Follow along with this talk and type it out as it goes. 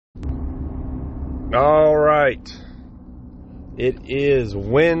All right. It is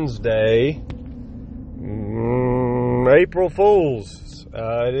Wednesday, April Fool's.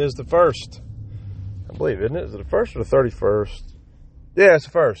 It is the 1st. I believe, isn't it? Is it the 1st or the 31st? Yeah, it's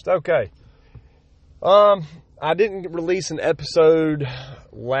the 1st. Okay. I didn't release an episode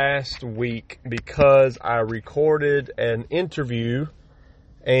last week because I recorded an interview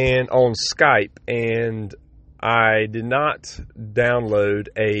on Skype, and I did not download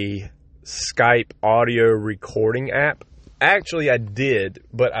a Skype audio recording app. Actually, I did,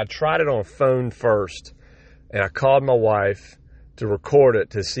 but I tried it on a phone first, and I called my wife to record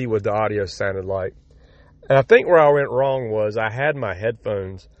it to see what the audio sounded like. And I think where I went wrong was I had my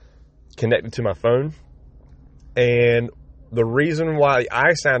headphones connected to my phone, and the reason why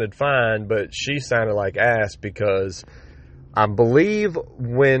I sounded fine, but she sounded like ass, because I believe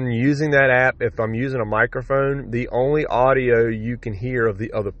when using that app, if I'm using a microphone, the only audio you can hear of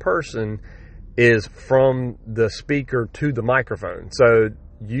the other person is from the speaker to the microphone. So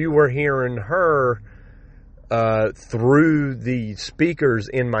you were hearing her through the speakers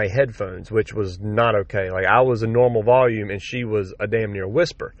in my headphones, which was not okay. Like, I was a normal volume and she was a damn near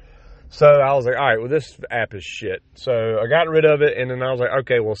whisper. So I was like, all right, well, this app is shit. So I got rid of it, and then I was like,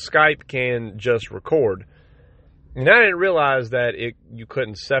 okay, well, Skype can just record. And I didn't realize that you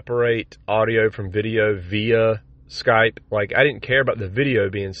couldn't separate audio from video via Skype. Like, I didn't care about the video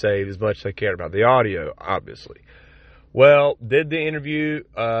being saved as much as I cared about the audio, obviously. Well, did the interview.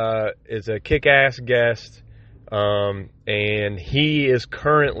 Is a kick-ass guest, and he is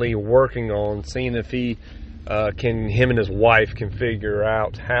currently working on seeing if him and his wife can figure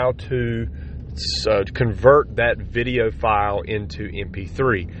out how to convert that video file into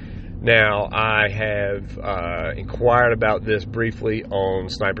MP3. Now, I have inquired about this briefly on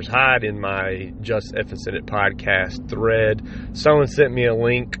Sniper's Hide in my Just Effing Said It podcast thread. Someone sent me a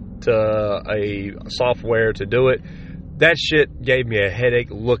link to a software to do it. That shit gave me a headache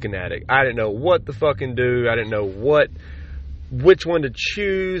looking at it. I didn't know what to fucking do. I didn't know which one to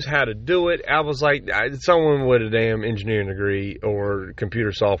choose, how to do it. I was like, someone with a damn engineering degree or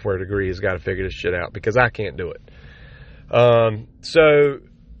computer software degree has got to figure this shit out, because I can't do it. So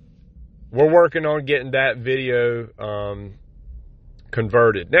we're working on getting that video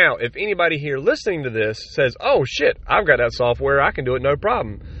converted. Now, if anybody here listening to this says, oh shit, I've got that software, I can do it, no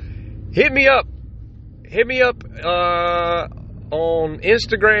problem, hit me up. Hit me up on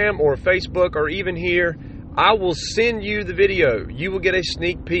Instagram or Facebook, or even here. I will send you the video. You will get a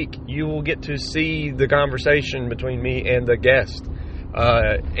sneak peek. You will get to see the conversation between me and the guest.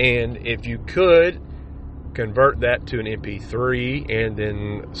 And if you could convert that to an MP3 and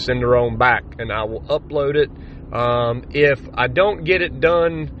then send her on back, and I will upload it. If I don't get it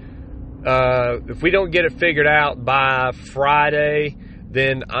done, if we don't get it figured out by Friday,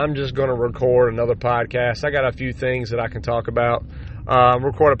 then I'm just going to record another podcast. I got a few things that I can talk about.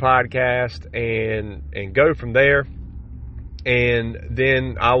 Record a podcast and go from there. And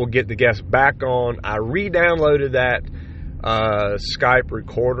then I will get the guest back on. I re-downloaded that Skype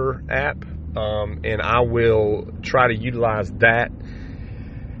recorder app, and I will try to utilize that.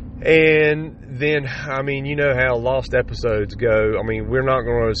 And then, I mean, you know how lost episodes go. I mean, we're not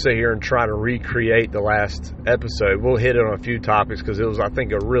going to sit here and try to recreate the last episode. We'll hit it on a few topics because it was, I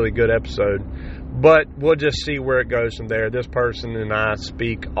think, a really good episode. But we'll just see where it goes from there. This person and I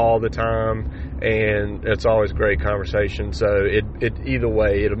speak all the time, and it's always great conversation. So it either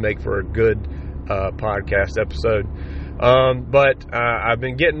way, it'll make for a good podcast episode. But I've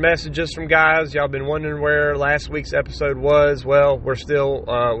been getting messages from guys. Y'all been wondering where last week's episode was. Well, we're still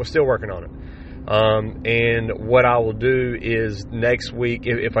working on it. And what I will do is next week,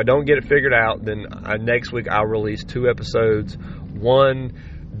 if I don't get it figured out, then next week I'll release 2 episodes. One,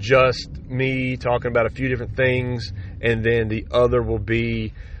 just me talking about a few different things, and then the other will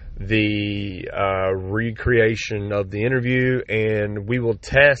be the recreation of the interview, and we will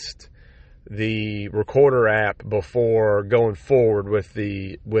test the recorder app before going forward with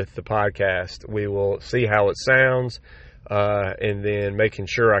the podcast. We will see how it sounds, and then making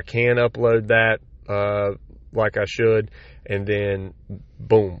sure I can upload that like I should, and then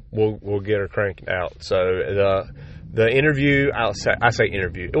boom, we'll get her cranked out. So the interview, I say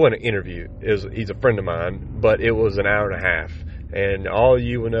interview. It wasn't an interview. He's a friend of mine, but it was an hour and a half, and all of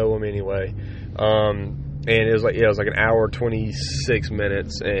you will know him anyway. And it was like an hour 26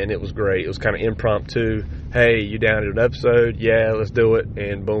 minutes, and it was great. It was kind of impromptu. Hey, you down to an episode? Yeah, let's do it.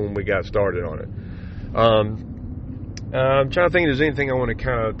 And boom, we got started on it. I'm trying to think if there's anything I want to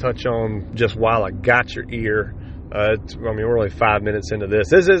kind of touch on just while I got your ear. We're only 5 minutes into this.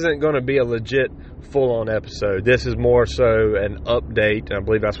 This isn't going to be a legit full-on episode. This is more so an update. And I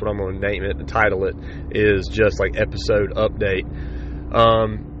believe that's what I'm going to name it and title it, is just like episode update.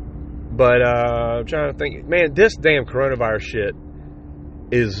 But I'm trying to think. Man, this damn coronavirus shit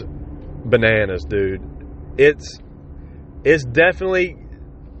is bananas, dude. It's definitely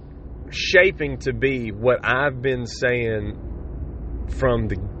shaping to be what I've been saying from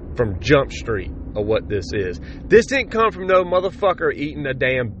Jump Street of what this is. This didn't come from no motherfucker eating a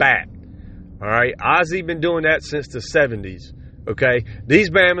damn bat. Alright? Ozzy been doing that since the 70s. Okay? These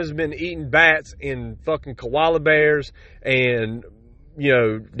Bamas been eating bats and fucking koala bears and,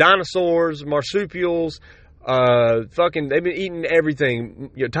 dinosaurs, marsupials, they've been eating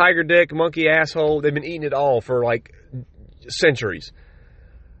everything. Tiger dick, monkey asshole, they've been eating it all for like centuries.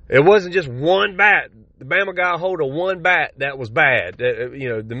 It wasn't just one bat. The Bama got a hold of one bat that was bad.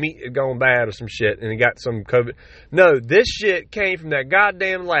 The meat had gone bad or some shit, and he got some COVID. No, this shit came from that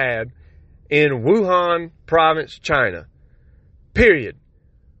goddamn lab in Wuhan province, China. Period.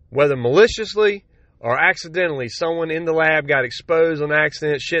 Whether maliciously or accidentally, someone in the lab got exposed on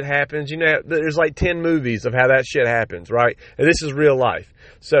accident. Shit happens. There's like 10 movies of how that shit happens, right? And this is real life.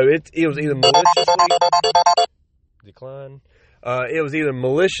 So it was either maliciously decline. It was either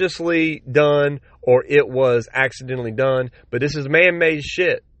maliciously done or it was accidentally done. But this is man-made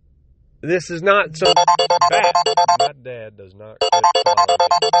shit. This is not some bad. My dad does not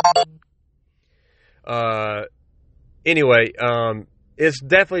quit. Anyway, it's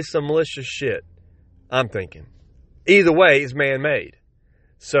definitely some malicious shit, I'm thinking. Either way, it's man-made.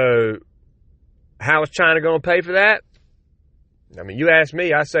 So, how is China going to pay for that? I mean, you ask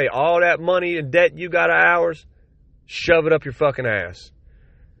me, I say all that money and debt you got of ours, shove it up your fucking ass.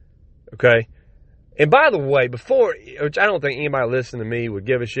 Okay? And by the way, which I don't think anybody listening to me would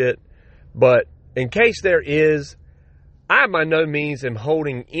give a shit, but in case there is, I by no means am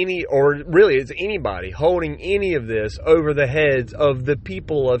holding any, or really it's anybody, holding any of this over the heads of the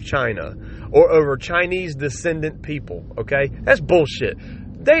people of China or over Chinese descendant people, okay? That's bullshit.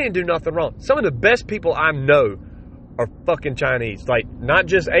 They didn't do nothing wrong. Some of the best people I know are fucking Chinese. Like, not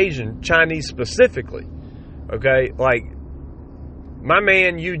just Asian, Chinese specifically. Okay? Like, my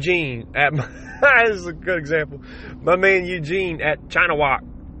man Eugene this is a good example. My man Eugene at China Walk,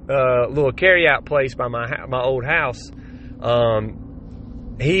 little carry-out place by my old house.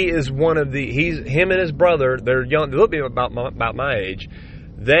 He is him and his brother, they're young, they're a little bit about my age.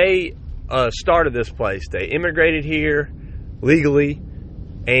 They started this place. They immigrated here legally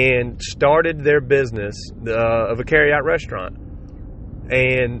and started their business of a carry-out restaurant.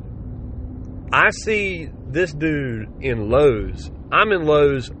 And I see this dude in Lowe's. I'm in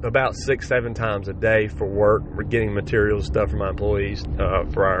Lowe's about 6-7 times a day for work. We're getting materials, stuff for my employees,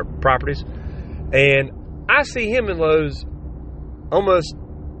 for our properties. And I see him in Lowe's almost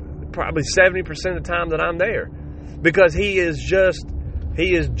probably 70% of the time that I'm there, because he is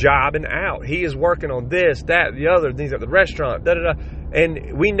jobbing out. He is working on this, that, the other, things at the restaurant, da-da-da.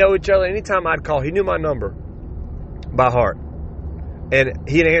 And we know each other. Anytime I'd call, he knew my number by heart. And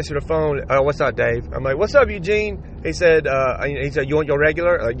he'd answer the phone. Oh, what's up, Dave? I'm like, what's up, Eugene? He said, you want your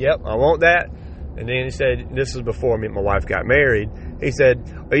regular? Yep, I want that. And then he said, this is before me and my wife got married. He said,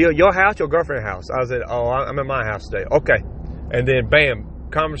 are you at your house, your girlfriend's house? I said, oh, I'm at my house today. Okay. And then, bam,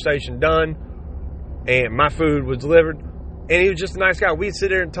 conversation done. And my food was delivered. And he was just a nice guy. We'd sit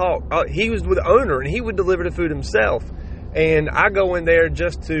there and talk. He was with the owner, and he would deliver the food himself. And I go in there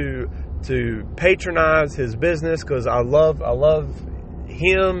just to patronize his business, because I love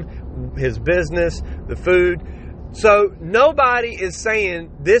him, his business, the food. So nobody is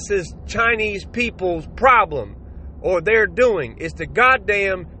saying this is Chinese people's problem or they're doing. It's the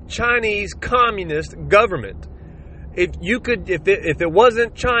goddamn Chinese communist government. If it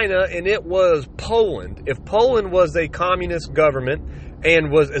wasn't China and it was Poland, if Poland was a communist government and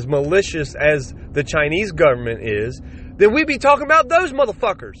was as malicious as the Chinese government is, then we'd be talking about those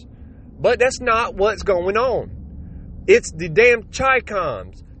motherfuckers. But that's not what's going on. It's the damn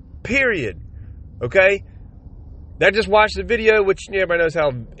Chi-Coms. Period. Okay? I just watched the video, which everybody knows how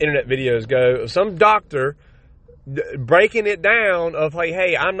internet videos go, of some doctor breaking it down of like,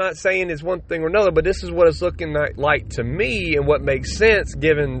 hey, I'm not saying it's one thing or another, but this is what it's looking like to me and what makes sense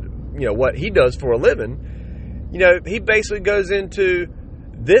given, what he does for a living. He basically goes into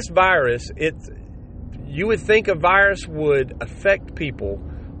this virus. You would think a virus would affect people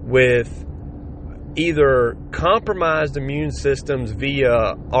with either compromised immune systems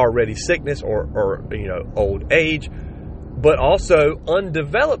via already sickness or old age, but also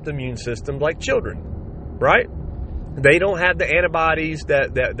undeveloped immune systems like children, right? They don't have the antibodies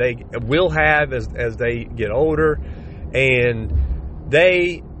that they will have as they get older, and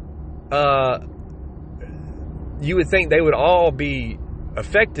they, you would think they would all be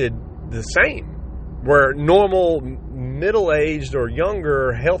affected the same, where normal middle-aged or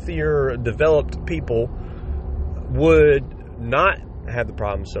younger, healthier, developed people would not have the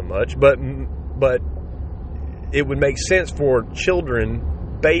problem so much, but it would make sense for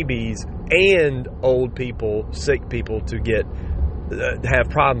children, babies, and old people, sick people to have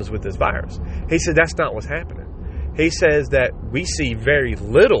problems with this virus. He said that's not what's happening. He says that we see very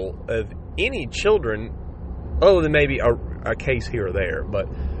little of any children, other than maybe a case here or there, but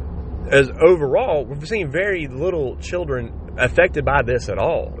as overall, we've seen very little children affected by this at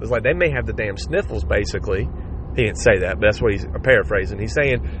all. It's like they may have the damn sniffles, basically. He didn't say that, but that's what he's paraphrasing. He's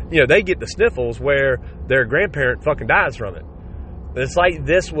saying, they get the sniffles where their grandparent fucking dies from it. It's like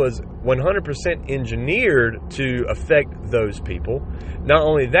this was 100% engineered to affect those people. Not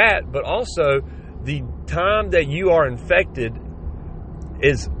only that, but also the time that you are infected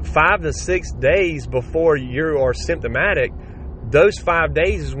is 5 to 6 days before you are symptomatic. Those 5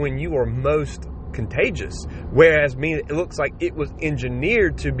 days is when you are most contagious. Whereas it looks like it was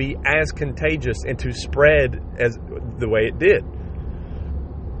engineered to be as contagious and to spread as the way it did.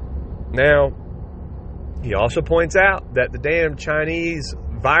 Now, he also points out that the damn Chinese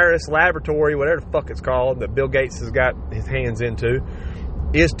virus laboratory, whatever the fuck it's called, that Bill Gates has got his hands into,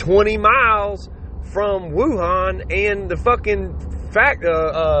 is 20 miles from Wuhan and the fucking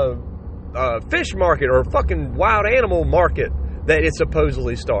fish market or fucking wild animal market that it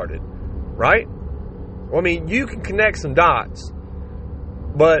supposedly started, right? Well, I mean, you can connect some dots,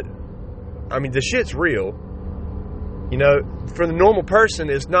 but I mean, the shit's real. For the normal person,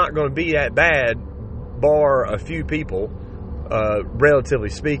 it's not going to be that bad, bar a few people, relatively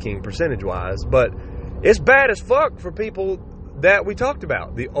speaking, percentage-wise, but it's bad as fuck for people that we talked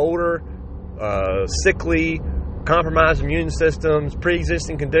about. The older, sickly, compromised immune systems,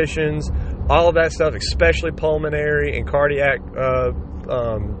 pre-existing conditions, all of that stuff, especially pulmonary and cardiac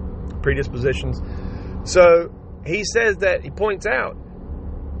predispositions. So he says that, he points out,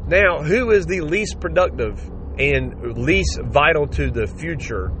 now, who is the least productive and least vital to the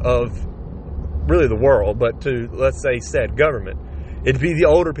future of really the world, but to, let's say, said government? It'd be the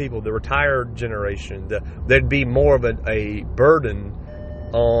older people, the retired generation. There'd be more of a burden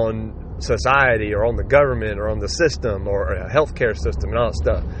on society or on the government or on the system or a healthcare system and all that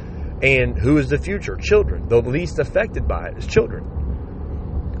stuff. And who is the future? Children. The least affected by it is children.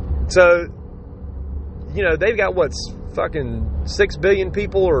 So, they've got fucking 6 billion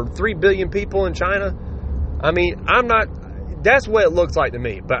people or 3 billion people in China. I mean, that's what it looks like to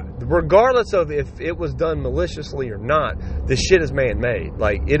me. But regardless of if it was done maliciously or not, this shit is man-made.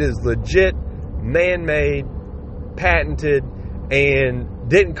 Like, it is legit man-made, patented, and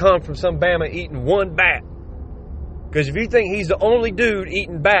didn't come from some Bama eating one bat. Because if you think he's the only dude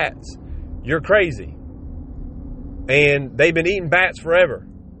eating bats, you're crazy. And they've been eating bats forever.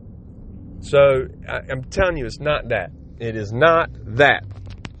 So, I'm telling you, it's not that. It is not that.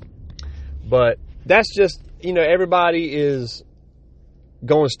 But that's just, everybody is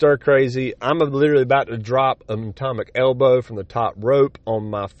going stir crazy. I'm literally about to drop an atomic elbow from the top rope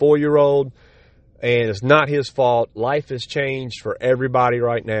on my 4-year-old. And it's not his fault. Life has changed for everybody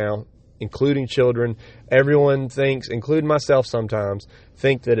right now, including children. Everyone thinks, including myself sometimes,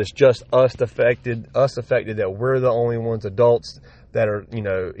 think that it's just us affected, that we're the only ones, adults, that are,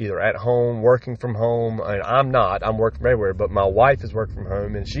 either at home, working from home. And I'm not. I'm working from everywhere. But my wife is working from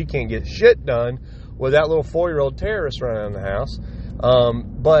home, and she can't get shit done with that little 4-year-old terrorist running around the house.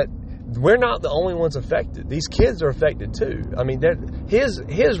 But we're not the only ones affected. These kids are affected too. I mean,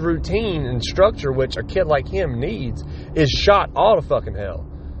 his routine and structure, which a kid like him needs, is shot all to fucking hell.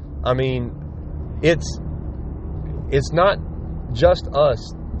 I mean, it's not just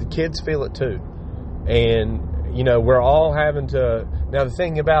us. The kids feel it too. And, we're all having to... Now, the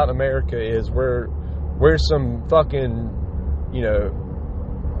thing about America is we're some fucking,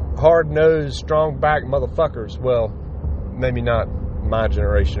 hard-nosed, strong-backed motherfuckers. Well, maybe not my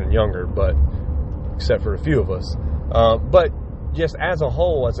generation and younger, but except for a few of us. But just as a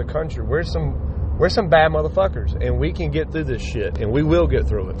whole, as a country, we're some bad motherfuckers, and we can get through this shit, and we will get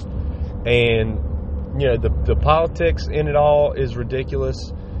through it. And the politics in it all is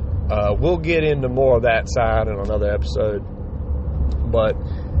ridiculous. We'll get into more of that side in another episode. But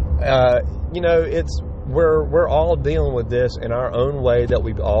we're all dealing with this in our own way that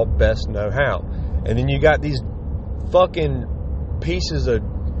we all best know how. And then you got these fucking pieces of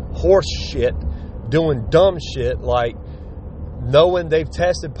horse shit doing dumb shit like knowing they've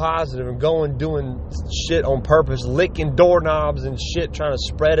tested positive and going doing shit on purpose, licking doorknobs and shit, trying to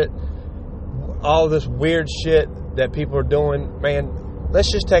spread it, all this weird shit that people are doing, man,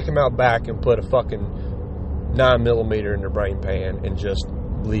 let's just take them out back and put a fucking 9mm in their brain pan and just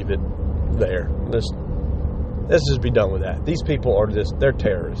leave it there. Let's just be done with that. These people are they're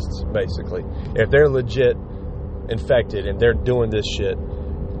terrorists, basically. If they're legit infected and they're doing this shit,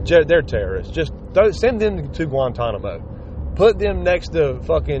 they're terrorists. Just send them to Guantanamo. Put them next to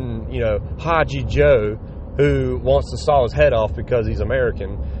fucking, Haji Joe, who wants to saw his head off because he's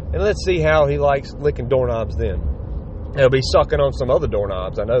American. And let's see how he likes licking doorknobs then. He'll be sucking on some other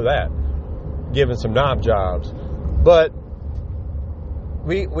doorknobs, I know that. Giving some knob jobs. But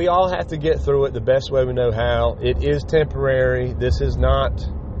we all have to get through it the best way we know how. It is temporary. This is not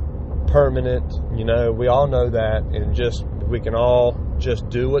permanent. We all know that. And we can all just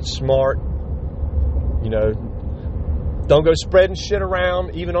do what's smart. Don't go spreading shit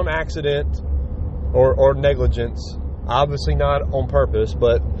around, even on accident or negligence. Obviously not on purpose,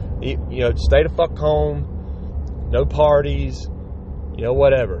 but, stay the fuck home. No parties.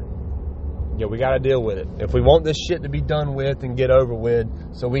 Whatever. We got to deal with it. If we want this shit to be done with and get over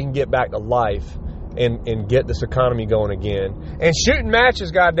with so we can get back to life and get this economy going again. And shooting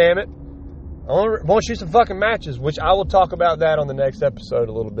matches, goddammit. I want to shoot some fucking matches, which I will talk about that on the next episode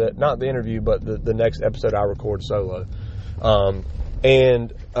a little bit. Not the interview, but the next episode I record solo.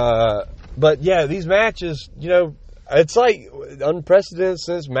 But yeah, these matches, it's like unprecedented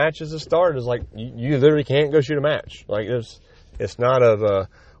since matches have started. It's like you literally can't go shoot a match. Like it's not of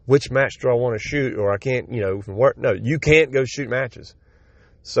which match do I want to shoot, or I can't, from work. No, you can't go shoot matches.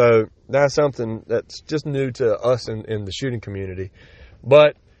 So that's something that's just new to us in the shooting community.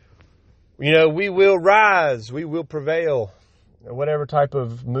 But we will rise, we will prevail. Whatever type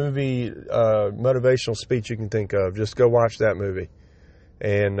of movie, motivational speech you can think of, just go watch that movie,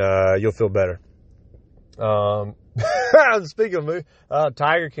 and you'll feel better. Speaking of movie,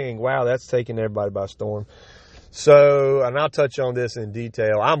 Tiger King, wow, that's taking everybody by storm. So, and I'll touch on this in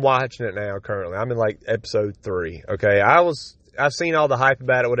detail. I'm watching it now currently. I'm in like episode 3. Okay, I've seen all the hype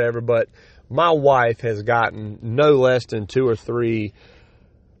about it, whatever, but my wife has gotten no less than 2 or 3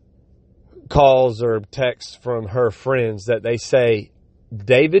 calls or texts from her friends that they say,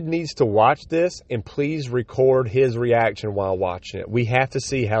 David needs to watch this and please record his reaction while watching it. We have to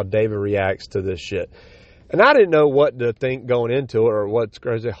see how David reacts to this shit. And I didn't know what to think going into it or what's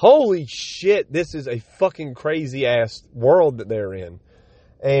crazy. Holy shit, this is a fucking crazy ass world that they're in.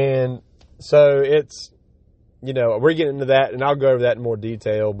 And so it's, we're getting into that, and I'll go over that in more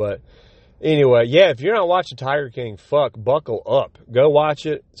detail. But anyway, yeah, if you're not watching Tiger King, buckle up. Go watch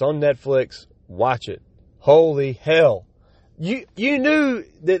it. It's on Netflix. Watch it. Holy hell. You knew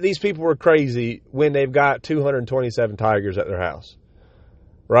that these people were crazy when they've got 227 tigers at their house,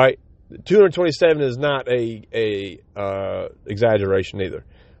 right? 227 is not a exaggeration either.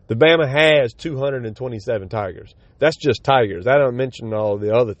 The Bama has 227 tigers. That's just tigers. I don't mention all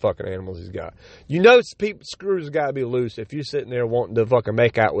the other fucking animals he's got. Screws got to be loose if you're sitting there wanting to fucking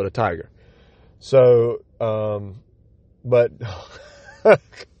make out with a tiger. So, but God,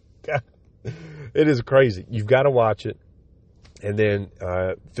 it is crazy. You've got to watch it, and then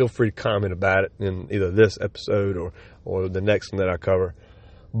feel free to comment about it in either this episode or the next one that I cover.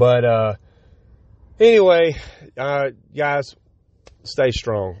 But anyway, guys, stay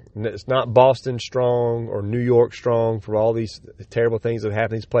strong. It's not Boston strong or New York strong for all these terrible things that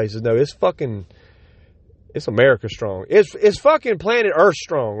happen in these places. No, it's America strong. It's fucking planet Earth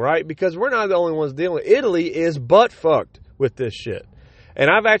strong, right? Because we're not the only ones dealing with it. Italy is butt fucked with this shit. And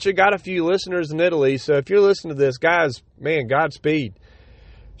I've actually got a few listeners in Italy, so if you're listening to this, guys, man, Godspeed.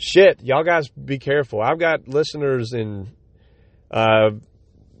 Shit, y'all guys be careful. I've got listeners in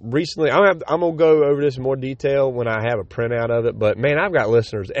recently, I'm going to go over this in more detail when I have a printout of it, but man, I've got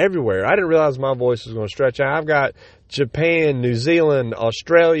listeners everywhere. I didn't realize my voice was going to stretch out. I've got Japan, New Zealand,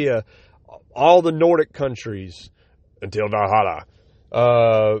 Australia, all the Nordic countries until Valhalla,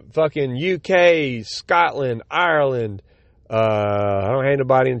 fucking UK, Scotland, Ireland. I don't have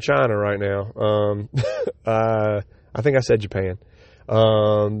anybody in China right now. I think I said Japan.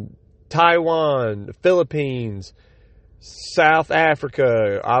 Taiwan, Philippines, South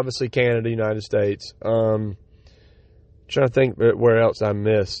Africa, obviously Canada, United States. Trying to think where else I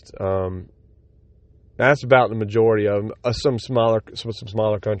missed. That's about the majority of them. Some smaller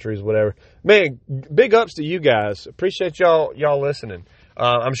countries, whatever. Man, big ups to you guys. Appreciate y'all listening.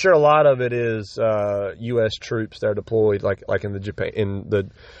 I'm sure a lot of it is U.S. troops that are deployed, like in the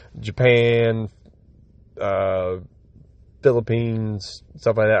Japan, Philippines,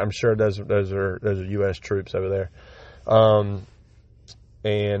 stuff like that. I'm sure those are U.S. troops over there.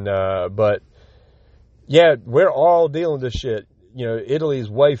 And, but yeah, we're all dealing with this shit. You know, Italy's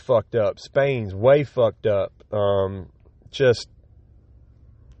way fucked up. Spain's way fucked up. Just,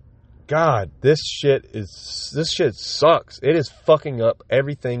 God, this shit sucks. It is fucking up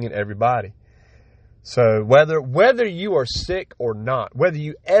everything and everybody. So whether you are sick or not, whether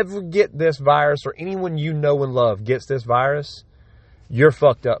you ever get this virus or anyone you know and love gets this virus, you're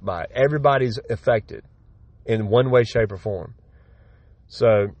fucked up by it. Everybody's affected in one way, shape, or form.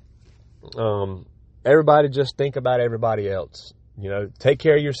 So, everybody just think about everybody else. You know, take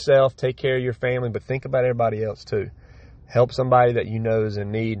care of yourself, take care of your family, but think about everybody else too. Help somebody that you know is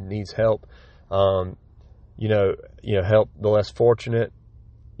in need, needs help. Help the less fortunate.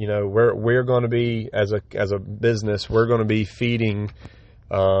 You know, we're going to be, as a business, we're going to be feeding,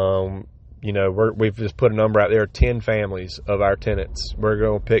 we've just put a number out there, 10 families of our tenants. We're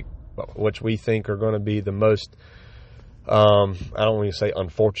going to pick which we think are going to be the most, I don't want to say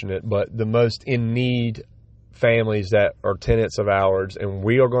unfortunate, but the most in need families that are tenants of ours. And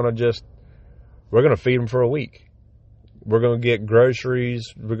we're going to feed them for a week. We're going to get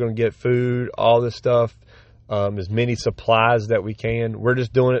groceries. We're going to get food, all this stuff. As many supplies that we can. We're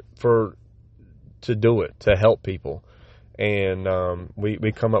just doing it to help people. And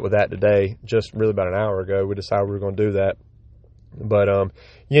we come up with that today, just really about an hour ago. We decided we were going to do that. But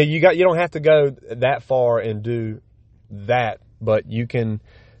you don't have to go that far and do that, but you can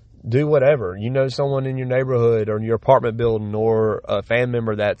do whatever. You know, someone in your neighborhood or in your apartment building or a family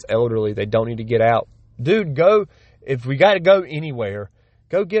member that's elderly, they don't need to get out. Dude, go. If we got to go anywhere,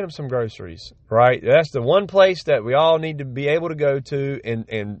 go get them some groceries, right? That's the one place that we all need to be able to go to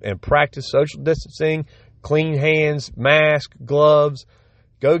and practice social distancing, clean hands, mask, gloves.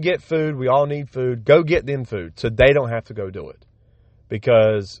 Go get food. We all need food. Go get them food so they don't have to go do it.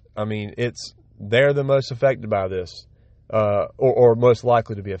 Because, I mean, they're the most affected by this, or most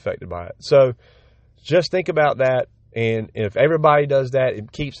likely to be affected by it. So just think about that. And if everybody does that,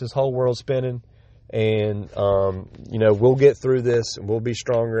 it keeps this whole world spinning. And, we'll get through this and we'll be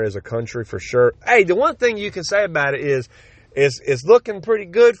stronger as a country for sure. Hey, the one thing you can say about it is it's looking pretty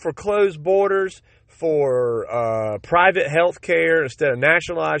good for closed borders, for private health care instead of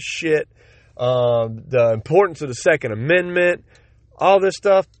nationalized shit. The importance of the Second Amendment, all this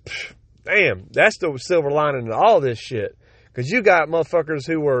stuff. Damn, that's the silver lining to all this shit. Because you got motherfuckers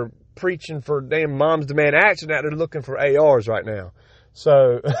who were preaching for damn moms demand action out there looking for ARs right now.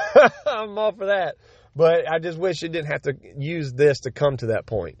 So I'm all for that. But I just wish it didn't have to use this to come to that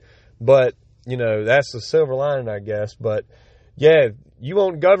point. But, that's the silver lining, I guess. But, yeah, you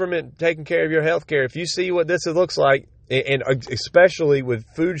want government taking care of your health care. If you see what this looks like, and especially with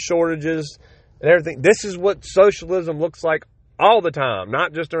food shortages and everything, this is what socialism looks like all the time,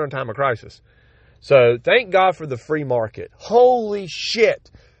 not just during a time of crisis. So thank God for the free market. Holy shit.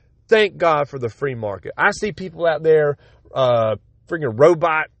 Thank God for the free market. I see people out there, freaking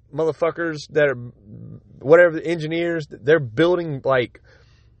robot motherfuckers that are whatever, the engineers, they're building like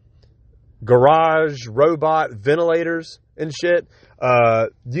garage robot ventilators and shit.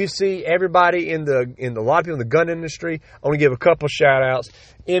 You see everybody in a lot of people in the gun industry. I want to give a couple shout outs.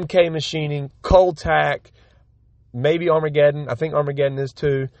 MK Machining, Coltac, maybe Armageddon. I think Armageddon is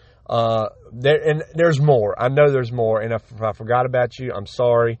too. There's more. I know there's more. And if I forgot about you, I'm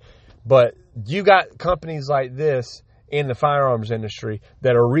sorry. But you got companies like this in the firearms industry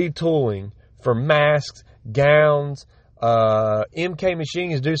that are retooling for masks, gowns. MK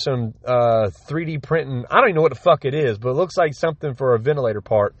Machines do some 3D printing. I don't even know what the fuck it is, but it looks like something for a ventilator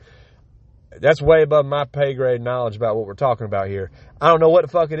part. That's way above my pay grade knowledge about what we're talking about here. I don't know what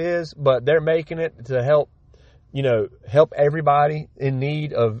the fuck it is, but they're making it to help everybody in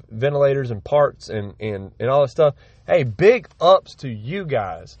need of ventilators and parts and all that stuff. Hey, big ups to you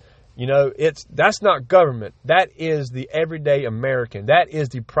guys. That's not government. That is the everyday American. That is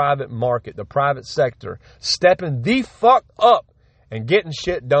the private market, the private sector, stepping the fuck up and getting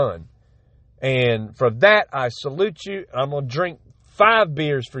shit done. And for that, I salute you. I'm going to drink 5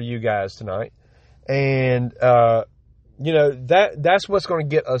 beers for you guys tonight. And, that's what's going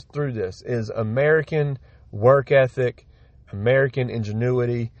to get us through this is American work ethic, American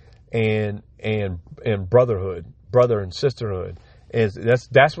ingenuity, and brotherhood, brother and sisterhood.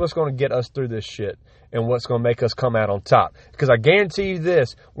 That's what's going to get us through this shit and what's going to make us come out on top. Because I guarantee you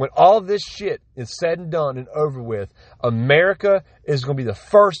this, when all this shit is said and done and over with, America is going to be the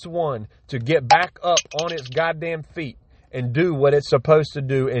first one to get back up on its goddamn feet and do what it's supposed to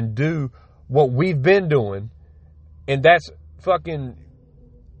do and do what we've been doing. And that's fucking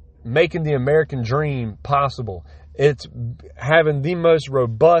making the American dream possible It's having the most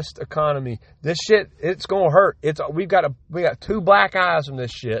robust economy. This shit, it's going to hurt. We got 2 black eyes from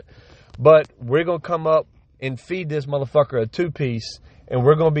this shit, but we're going to come up and feed this motherfucker a 2-piece, and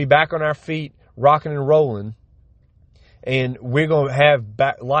we're going to be back on our feet, rocking and rolling, and we're going to have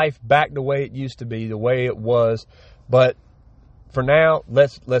life back the way it used to be, the way it was. But for now,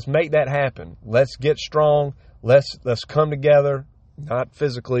 let's make that happen. Let's get strong. Let's come together, not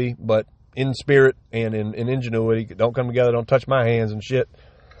physically, but in spirit and in ingenuity. Don't come together. Don't touch my hands and shit.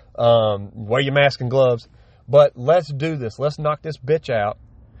 Wear your mask and gloves. But let's do this. Let's knock this bitch out,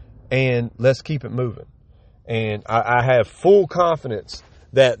 and let's keep it moving. And I have full confidence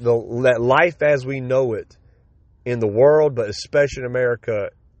that that life as we know it in the world, but especially in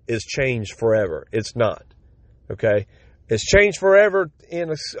America, is changed forever. It's not. Okay? It's changed forever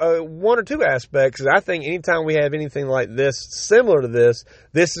in one or two aspects. I think anytime we have anything like this, similar to this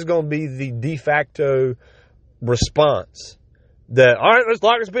is going to be the de facto response. That, all right, let's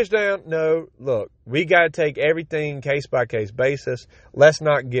lock this bitch down. No, look, we got to take everything case by case basis. Let's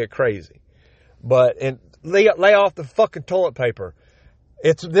not get crazy. And lay off the fucking toilet paper.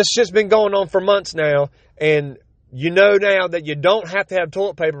 This shit's been going on for months now, and you know now that you don't have to have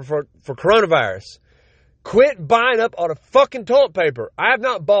toilet paper for coronavirus. Quit buying up all the fucking toilet paper. I have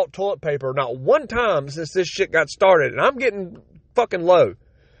not bought toilet paper not one time since this shit got started, and I'm getting fucking low.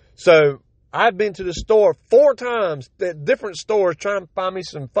 So I've been to the store 4 times at different stores trying to find me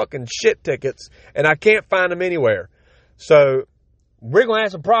some fucking shit tickets, and I can't find them anywhere. So we're going to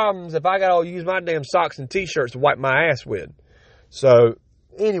have some problems if I got to use my damn socks and t-shirts to wipe my ass with. So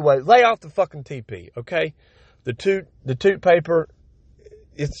anyway, lay off the fucking TP, okay? The toot paper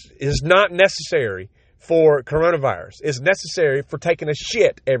is not necessary for coronavirus. It's necessary for taking a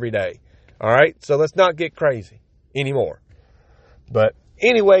shit every day. All right? So let's not get crazy anymore. But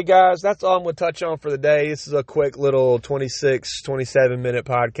anyway, guys, that's all I'm going to touch on for the day. This is a quick little 26, 27-minute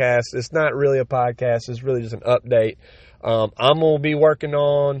podcast. It's not really a podcast. It's really just an update. I'm going to be working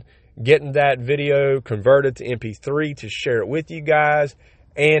on getting that video converted to MP3 to share it with you guys.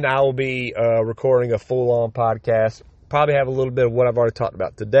 And I will be recording a full-on podcast. Probably have a little bit of what I've already talked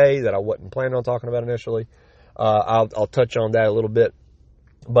about today that I wasn't planning on talking about initially. I'll touch on that a little bit.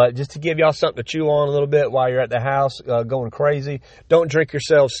 But just to give y'all something to chew on a little bit while you're at the house going crazy. Don't drink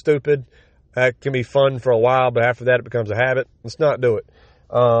yourself stupid. That can be fun for a while, but after that it becomes a habit. Let's not do it.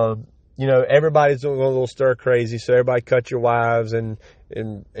 Everybody's doing a little stir crazy, so everybody cut your wives and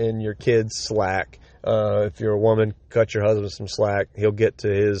your kids slack. If you're a woman, cut your husband some slack. He'll get to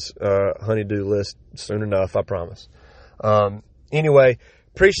his honey-do list soon enough, I promise. Anyway,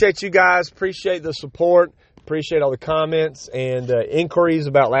 appreciate you guys. Appreciate the support. Appreciate all the comments and inquiries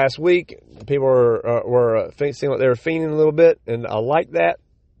about last week. People were seeing like they were fiending a little bit, and I like that.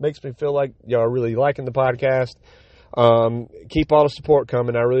 Makes me feel like y'all are really liking the podcast. Keep all the support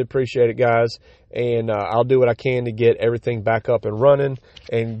coming. I really appreciate it, guys. And I'll do what I can to get everything back up and running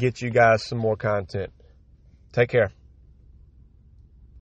and get you guys some more content. Take care.